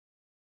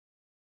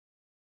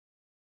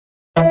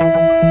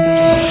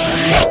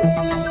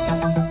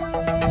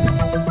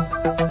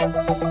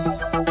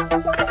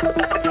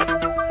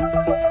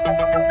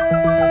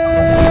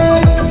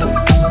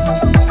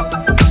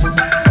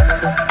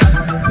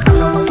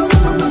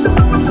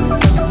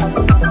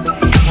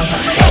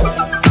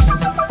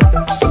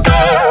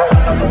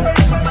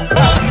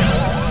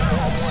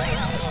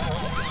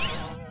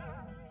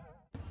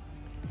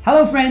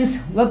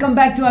friends, welcome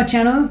back to our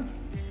channel.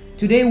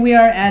 Today we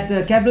are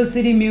at Capital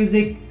City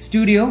Music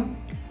Studio.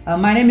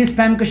 My name is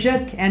Sochipem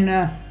Kashak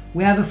and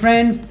we have a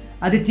friend,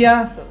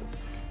 Aditya.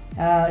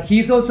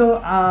 He's also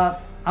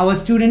our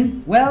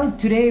student. Well,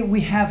 today we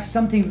have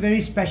something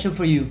very special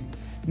for you.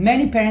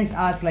 Many parents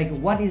ask like,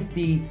 what is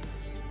the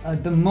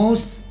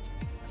most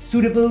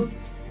suitable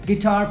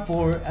guitar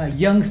for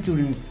young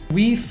students?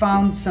 We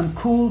found some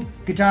cool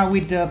guitar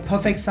with the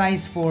perfect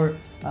size for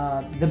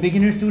the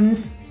beginner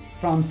students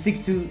from 6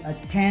 to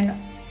 10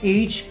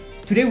 age.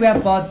 Today we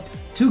have bought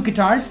two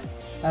guitars.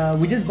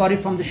 We just bought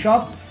it from the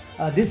shop.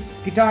 This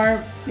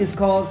guitar is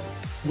called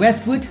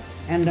Westwood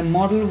and the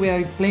model we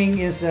are playing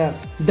is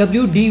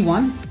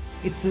WD-1.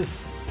 It's a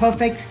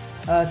perfect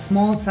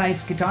small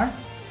size guitar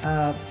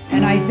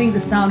and I think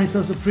the sound is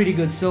also pretty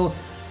good. So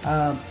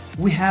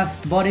we have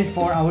bought it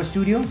for our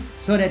studio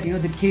so that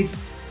the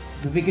kids,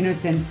 the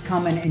beginners can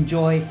come and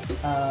enjoy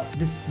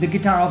the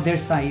guitar of their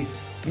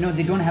size.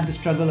 They don't have to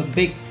struggle a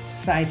big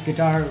size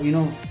guitar,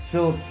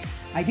 so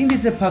I think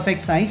this is a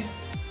perfect size.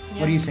 Yeah.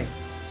 What do you say?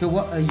 So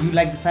what you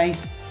like the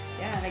size?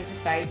 Yeah, I like the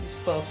size. It's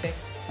perfect.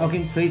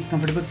 Okay, so it's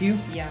comfortable to you?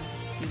 Yeah.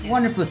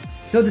 Wonderful.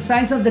 So the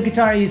size of the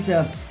guitar is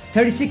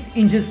 36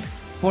 inches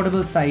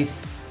portable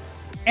size,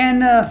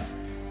 and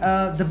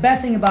the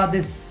best thing about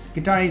this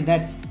guitar is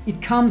that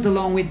it comes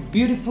along with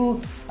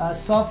beautiful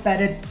soft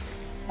padded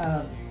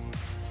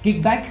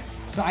kickback.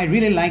 So I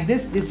really like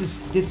this.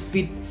 This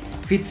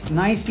fits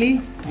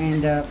nicely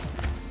and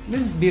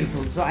this is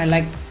beautiful. So I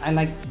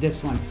like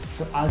this one.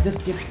 So I'll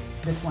just give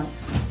this one.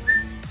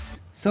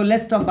 So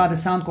let's talk about the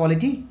sound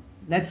quality.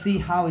 Let's see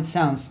how it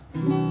sounds.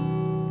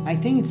 I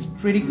think it's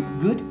pretty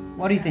good.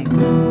 What do you think?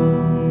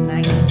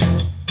 Nice.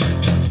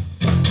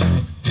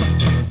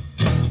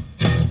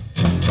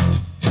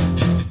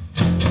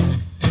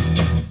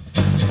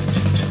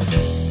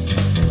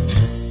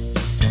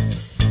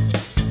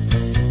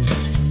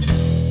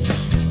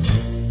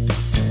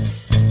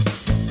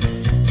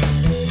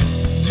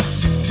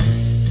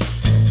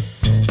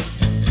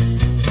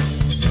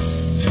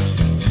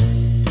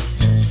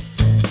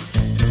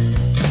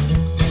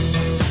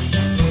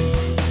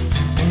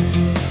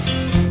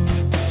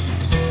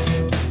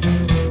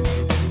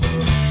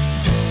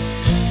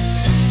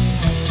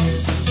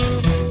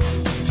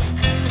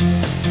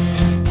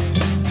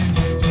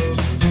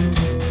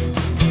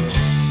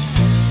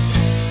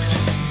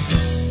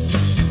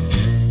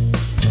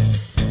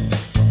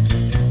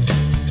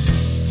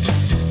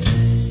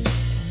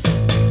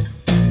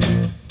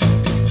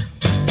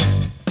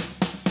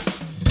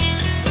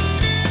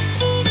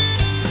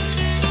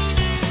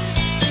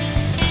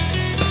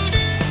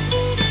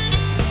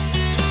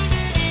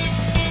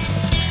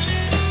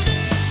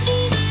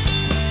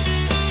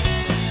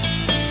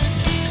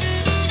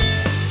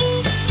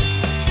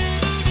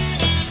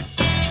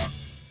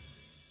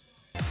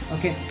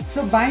 Okay,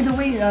 so by the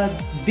way,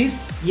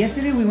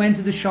 yesterday we went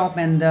to the shop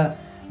and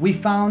we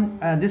found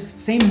this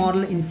same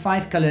model in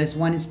 5 colors.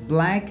 One is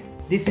black,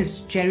 this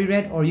is cherry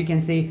red, or you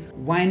can say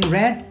wine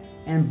red,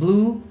 and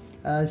blue,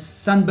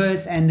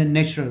 sunburst, and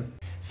natural.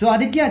 So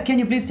Aditya, can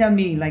you please tell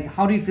me, like,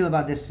 how do you feel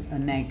about this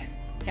neck?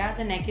 Yeah,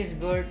 the neck is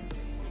good.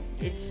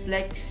 It's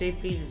like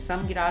slippery.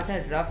 Some guitars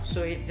are rough,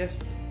 so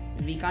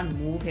we can't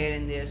move here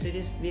and there. So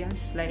we can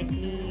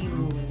slightly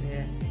move in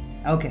there.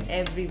 Okay.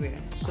 Everywhere.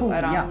 So cool,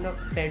 around the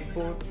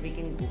fretboard we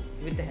can go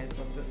with the help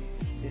of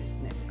this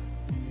neck.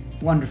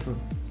 Wonderful.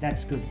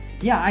 That's good.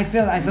 Yeah, I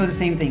feel the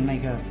same thing.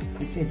 Like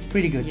it's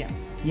pretty good. Yeah.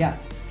 Yeah.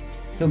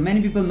 So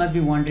many people must be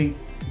wondering,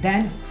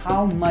 then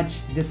how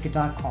much this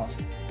guitar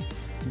cost?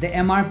 The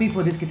MRP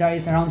for this guitar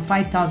is around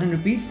 5,000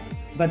 rupees,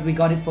 but we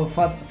got it for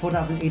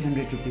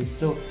 4,800 rupees.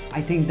 So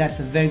I think that's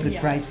a very good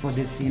price for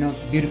this,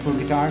 beautiful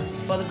guitar.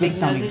 For the good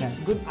sounding it's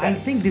guitar. good price. I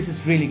think this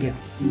is really good.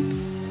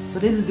 So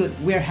this is good.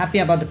 We are happy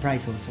about the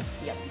price also.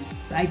 Yep.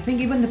 I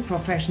think even the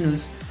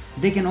professionals,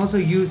 they can also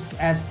use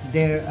as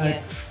their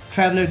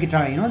traveler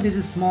guitar. This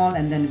is small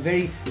and then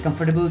very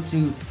comfortable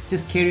to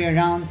just carry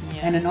around.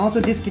 Yeah. And then also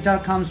this guitar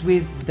comes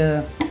with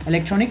the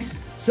electronics.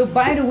 So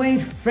by the way,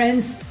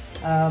 friends,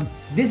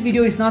 this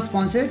video is not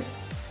sponsored,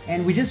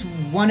 and we just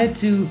wanted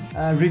to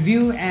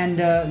review and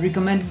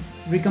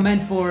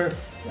recommend for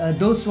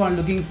those who are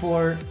looking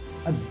for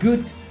a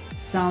good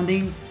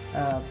sounding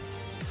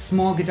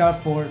small guitar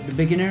for the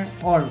beginner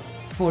or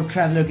for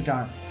traveler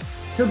guitar.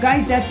 So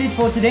guys, that's it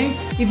for today.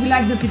 If you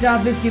like this guitar,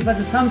 please give us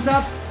a thumbs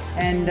up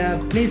and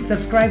please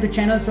subscribe the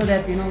channel so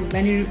that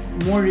many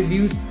more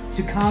reviews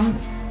to come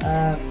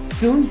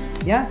soon.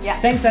 Yeah?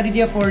 Thanks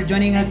Aditya for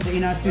joining us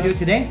in our studio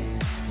today.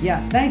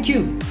 Yeah, thank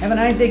you. Have a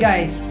nice day,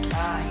 guys.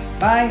 Bye.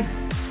 Bye.